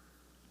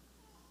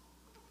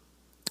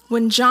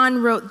when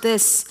John wrote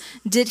this,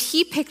 did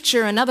he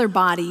picture another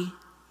body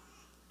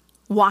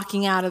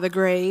walking out of the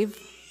grave?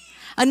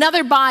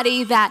 Another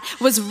body that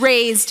was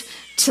raised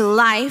to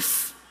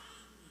life?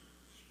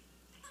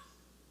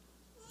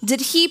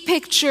 Did he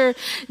picture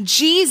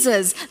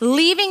Jesus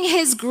leaving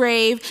his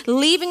grave,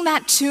 leaving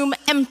that tomb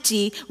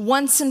empty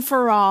once and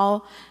for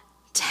all,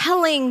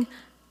 telling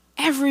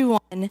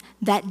everyone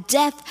that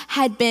death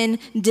had been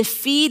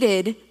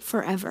defeated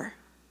forever?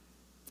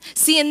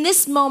 See, in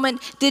this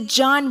moment, did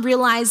John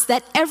realize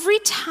that every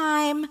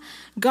time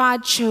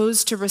God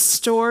chose to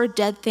restore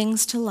dead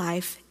things to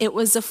life, it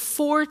was a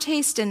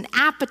foretaste, an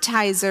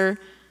appetizer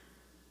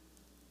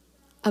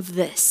of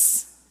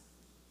this?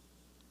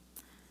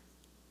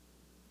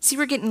 See,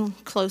 we're getting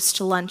close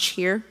to lunch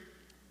here.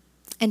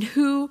 And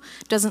who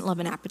doesn't love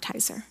an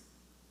appetizer?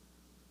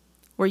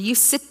 Where you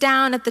sit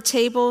down at the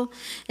table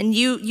and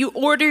you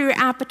order your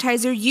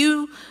appetizer,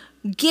 you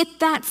get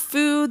that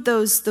food,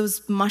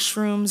 those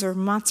mushrooms or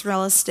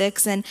mozzarella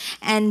sticks,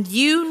 and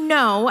you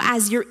know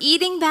as you're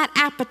eating that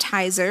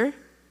appetizer,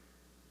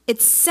 it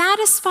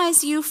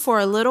satisfies you for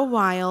a little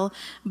while,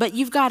 but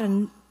you've got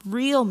a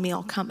real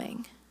meal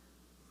coming.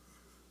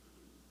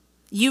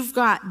 You've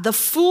got the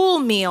full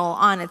meal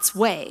on its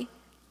way.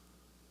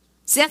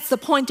 See, that's the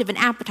point of an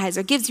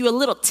appetizer. It gives you a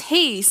little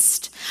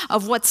taste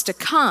of what's to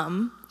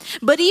come.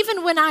 But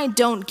even when I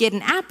don't get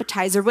an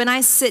appetizer, when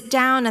I sit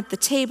down at the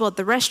table at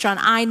the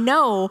restaurant, I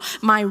know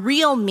my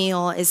real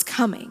meal is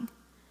coming.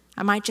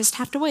 I might just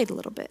have to wait a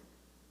little bit.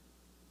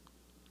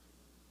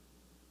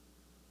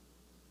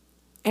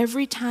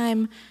 every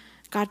time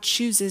God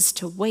chooses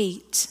to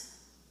wait,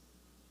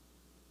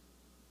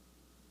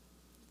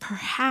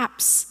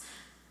 perhaps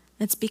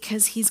it's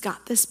because he's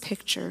got this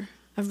picture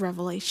of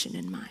Revelation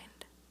in mind.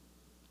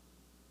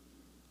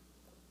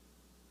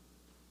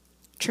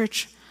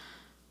 Church,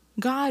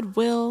 God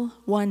will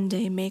one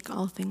day make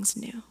all things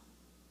new.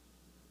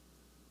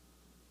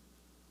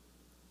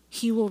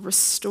 He will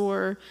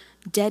restore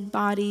dead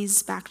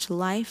bodies back to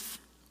life.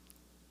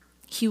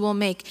 He will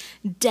make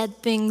dead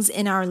things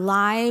in our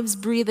lives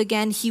breathe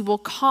again. He will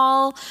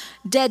call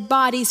dead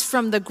bodies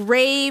from the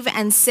grave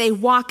and say,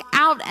 walk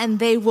out, and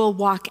they will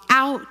walk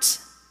out.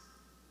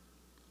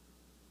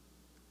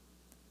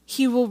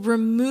 He will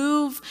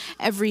remove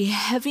every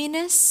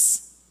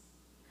heaviness.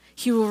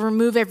 He will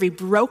remove every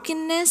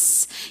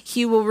brokenness.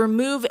 He will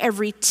remove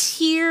every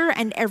tear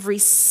and every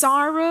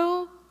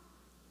sorrow.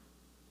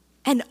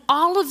 And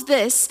all of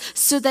this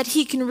so that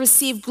he can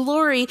receive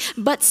glory,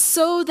 but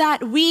so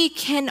that we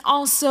can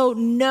also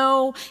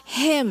know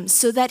him,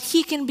 so that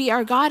he can be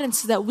our God and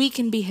so that we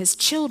can be his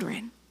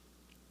children.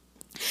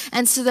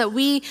 And so that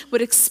we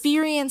would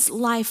experience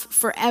life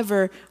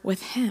forever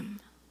with him.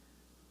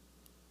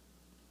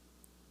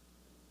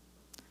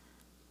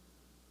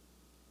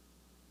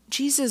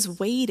 Jesus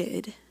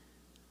waited,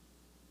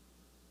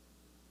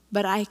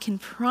 but I can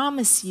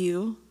promise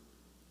you,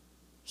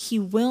 he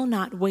will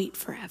not wait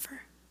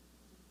forever.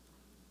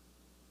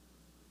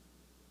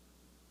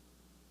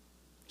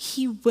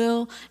 He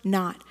will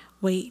not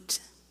wait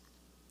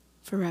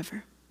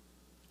forever.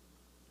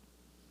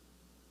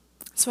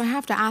 So I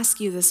have to ask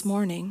you this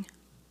morning,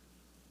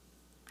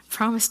 I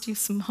promised you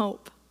some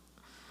hope.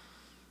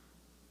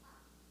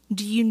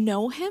 Do you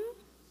know him?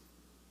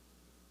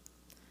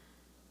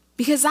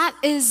 Because that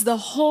is the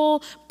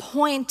whole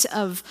point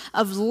of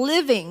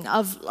living,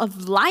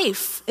 of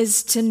life,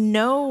 is to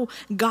know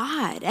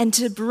God and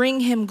to bring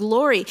him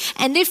glory.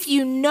 And if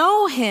you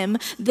know him,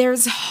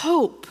 there's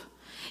hope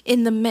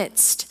in the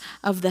midst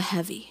of the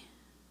heavy.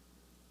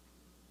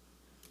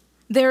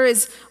 There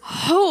is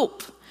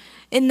hope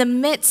in the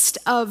midst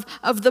of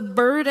the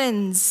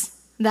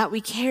burdens that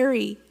we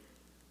carry,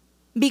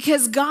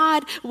 because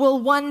God will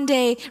one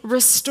day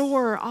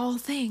restore all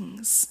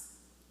things.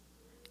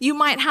 You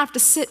might have to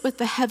sit with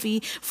the heavy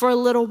for a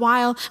little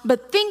while,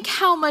 but think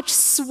how much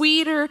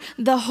sweeter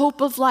the hope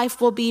of life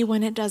will be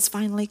when it does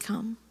finally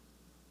come.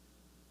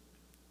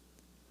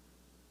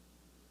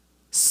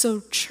 So,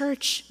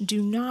 church,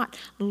 do not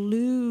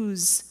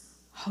lose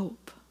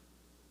hope.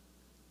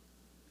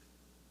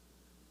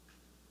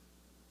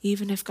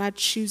 Even if God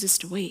chooses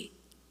to wait.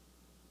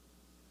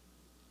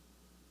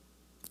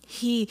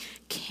 He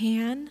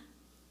can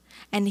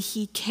and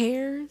he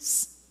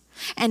cares,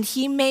 and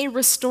he may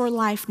restore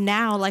life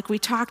now, like we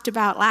talked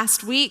about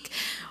last week,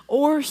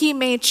 or he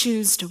may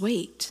choose to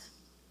wait.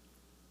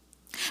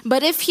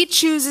 But if he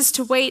chooses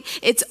to wait,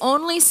 it's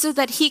only so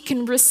that he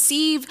can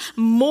receive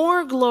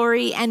more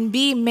glory and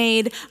be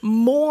made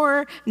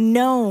more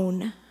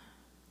known.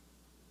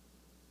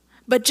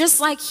 But just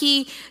like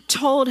he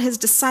told his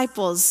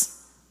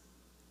disciples,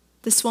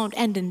 this won't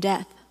end in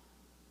death.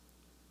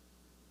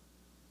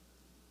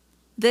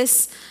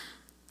 This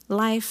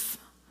life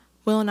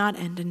will not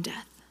end in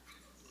death.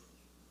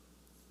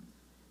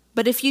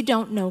 But if you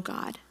don't know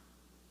God,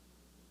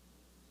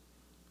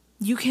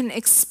 you can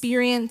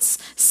experience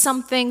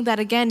something that,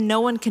 again, no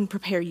one can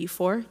prepare you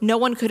for. No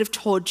one could have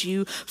told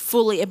you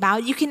fully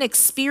about. You can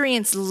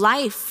experience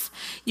life.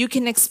 You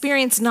can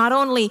experience not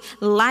only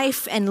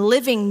life and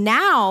living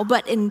now,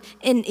 but in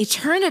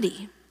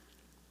eternity.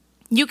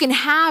 You can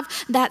have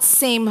that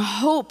same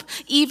hope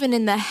even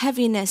in the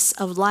heaviness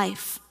of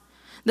life.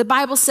 The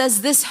Bible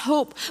says this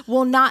hope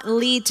will not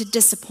lead to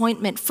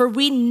disappointment, for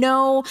we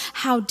know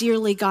how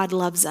dearly God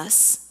loves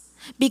us,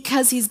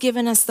 because he's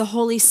given us the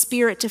Holy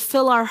Spirit to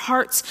fill our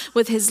hearts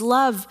with his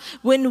love.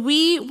 When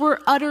we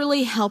were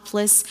utterly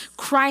helpless,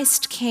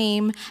 Christ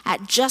came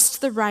at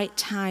just the right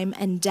time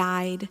and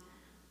died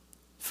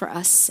for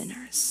us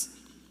sinners.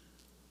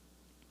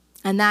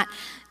 And that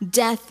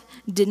death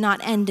did not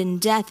end in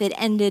death, it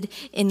ended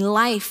in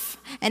life.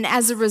 And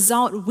as a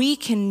result, we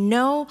can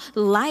know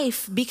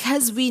life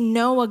because we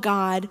know a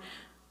God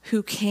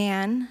who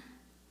can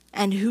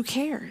and who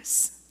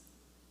cares.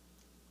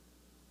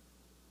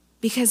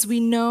 Because we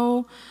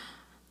know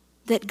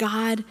that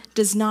God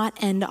does not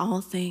end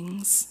all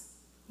things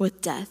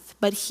with death,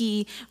 but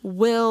he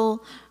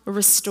will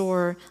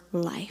restore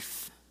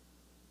life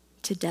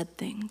to dead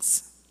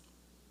things.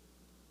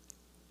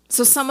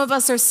 So some of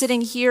us are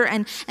sitting here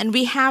and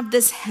we have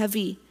this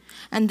heavy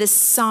and this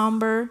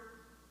somber,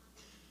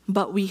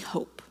 but we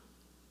hope.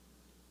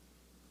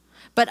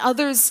 But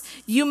others,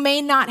 you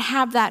may not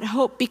have that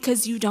hope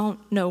because you don't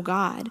know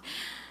God.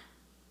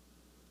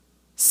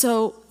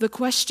 So the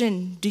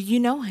question, do you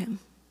know him?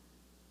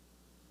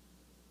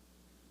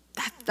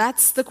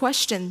 That's the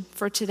question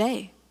for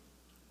today.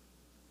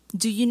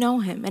 Do you know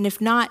him? And if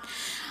not,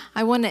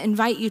 I want to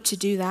invite you to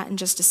do that in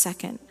just a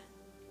second.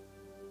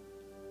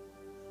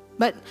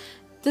 But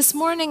this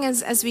morning,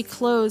 as we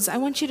close, I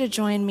want you to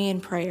join me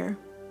in prayer.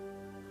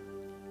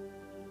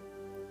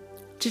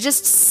 to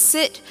just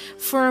sit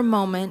for a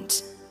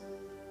moment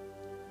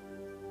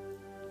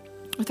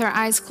with our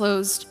eyes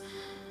closed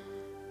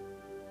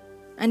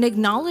and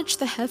acknowledge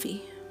the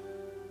heavy.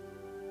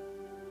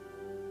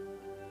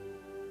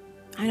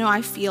 I know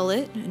I feel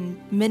it, and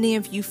many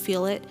of you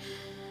feel it.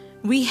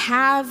 We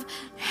have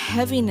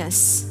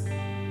heaviness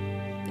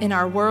in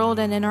our world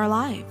and in our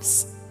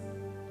lives.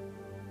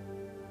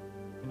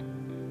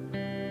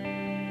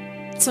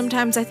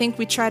 Sometimes I think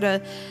we try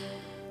to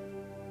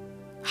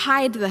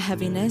hide the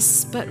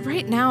heaviness, but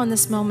right now in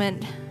this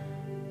moment,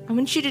 I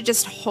want you to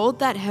just hold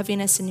that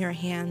heaviness in your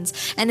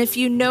hands. And if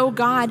you know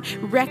God,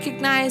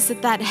 recognize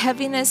that that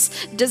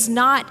heaviness does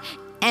not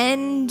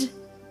end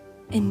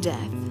in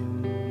death.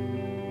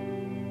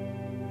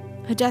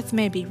 A death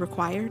may be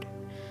required,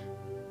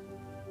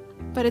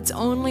 but it's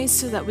only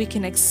so that we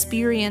can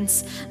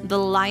experience the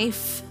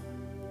life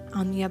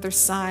on the other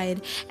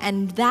side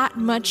and that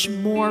much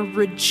more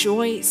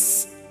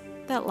rejoice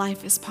that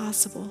life is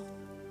possible.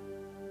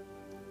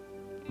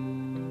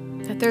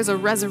 That there's a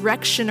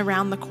resurrection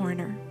around the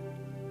corner.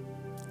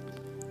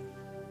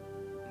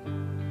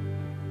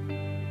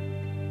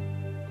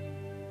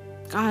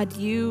 God,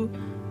 you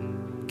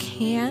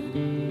care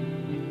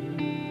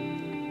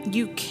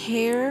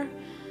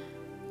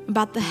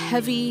about the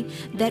heavy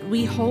that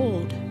we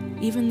hold,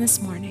 even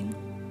this morning.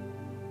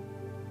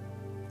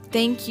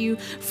 Thank you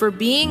for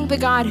being the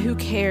God who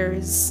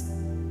cares,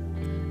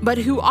 but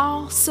who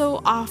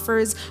also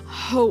offers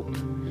hope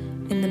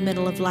in the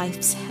middle of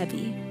life's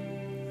heavy.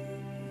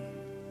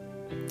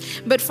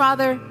 But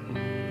Father,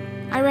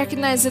 I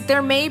recognize that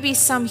there may be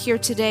some here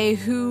today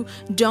who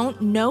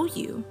don't know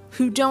you,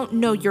 who don't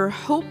know your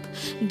hope,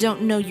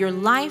 don't know your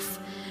life.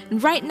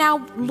 And right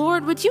now,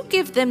 Lord, would you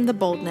give them the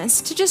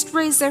boldness to just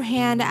raise their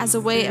hand as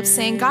a way of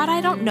saying, God,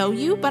 I don't know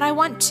you, but I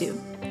want to.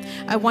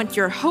 I want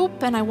your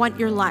hope and I want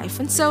your life.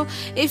 And so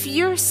if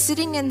you're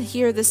sitting in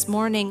here this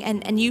morning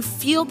and you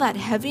feel that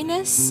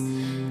heaviness,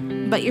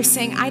 but you're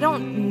saying, I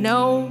don't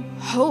know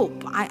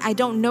hope, I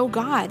don't know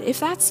God. If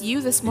that's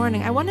you this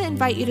morning, I want to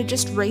invite you to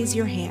just raise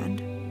your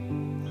hand.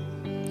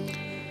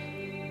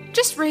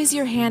 Just raise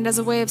your hand as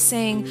a way of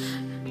saying,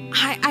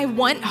 I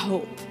want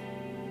hope.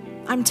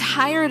 I'm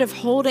tired of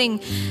holding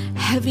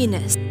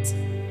heaviness.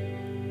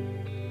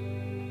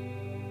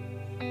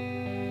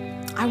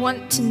 I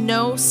want to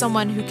know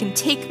someone who can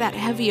take that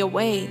heavy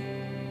away.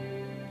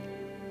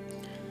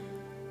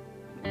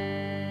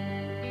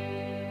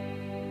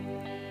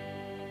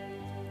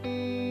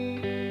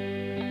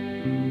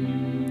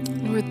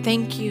 Lord,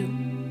 thank you.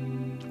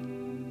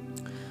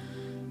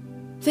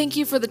 Thank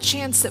you for the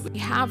chance that we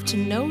have to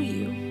know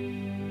you.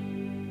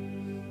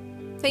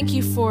 Thank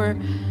you for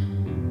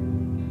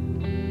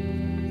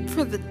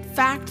the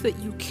fact that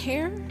you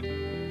care.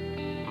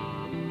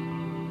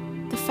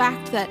 The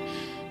fact that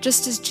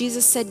just as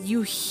Jesus said,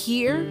 you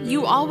hear,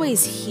 you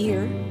always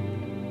hear.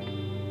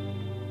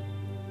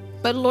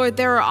 But Lord,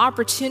 there are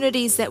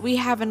opportunities that we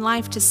have in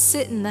life to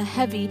sit in the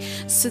heavy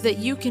so that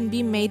you can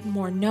be made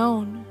more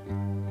known.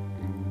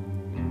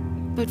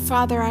 But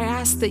Father, I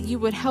ask that you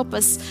would help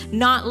us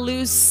not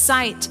lose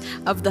sight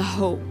of the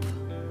hope.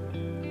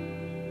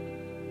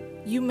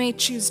 You may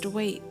choose to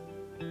wait.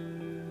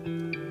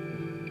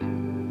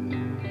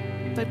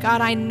 But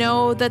God, I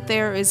know that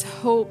there is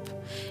hope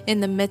in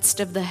the midst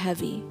of the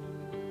heavy,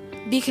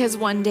 because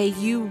one day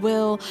you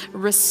will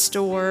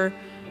restore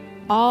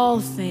all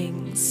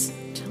things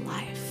to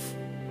life.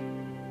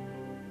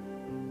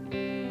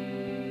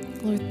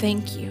 Lord,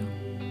 thank you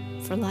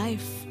for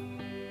life.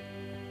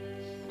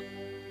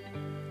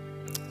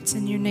 It's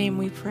in your name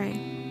we pray.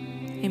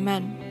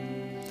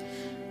 Amen.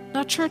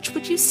 Now, church,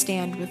 would you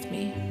stand with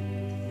me?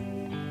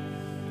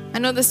 I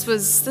know this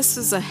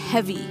was a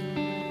heavy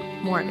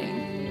morning.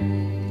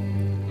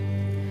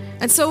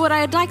 And so what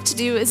I'd like to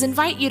do is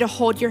invite you to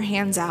hold your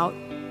hands out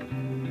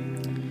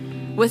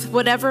with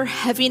whatever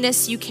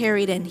heaviness you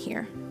carried in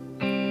here.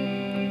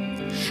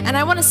 And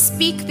I want to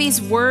speak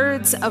these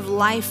words of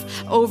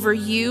life over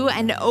you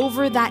and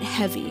over that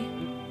heavy.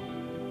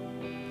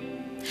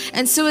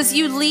 And so as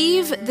you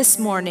leave this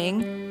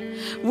morning,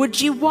 would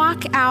you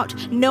walk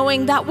out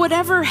knowing that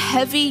whatever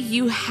heavy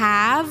you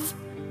have,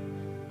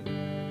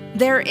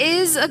 there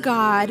is a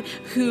God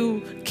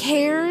who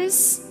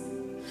cares.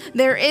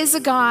 There is a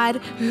God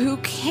who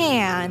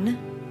can,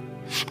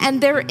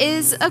 and there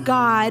is a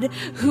God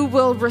who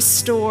will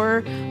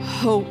restore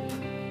hope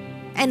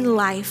and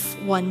life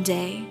one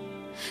day.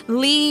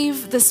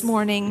 Leave this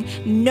morning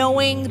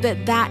knowing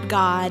that that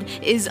God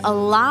is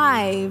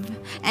alive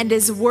and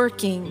is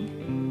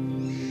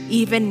working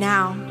even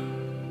now.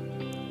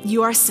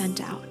 You are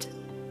sent out.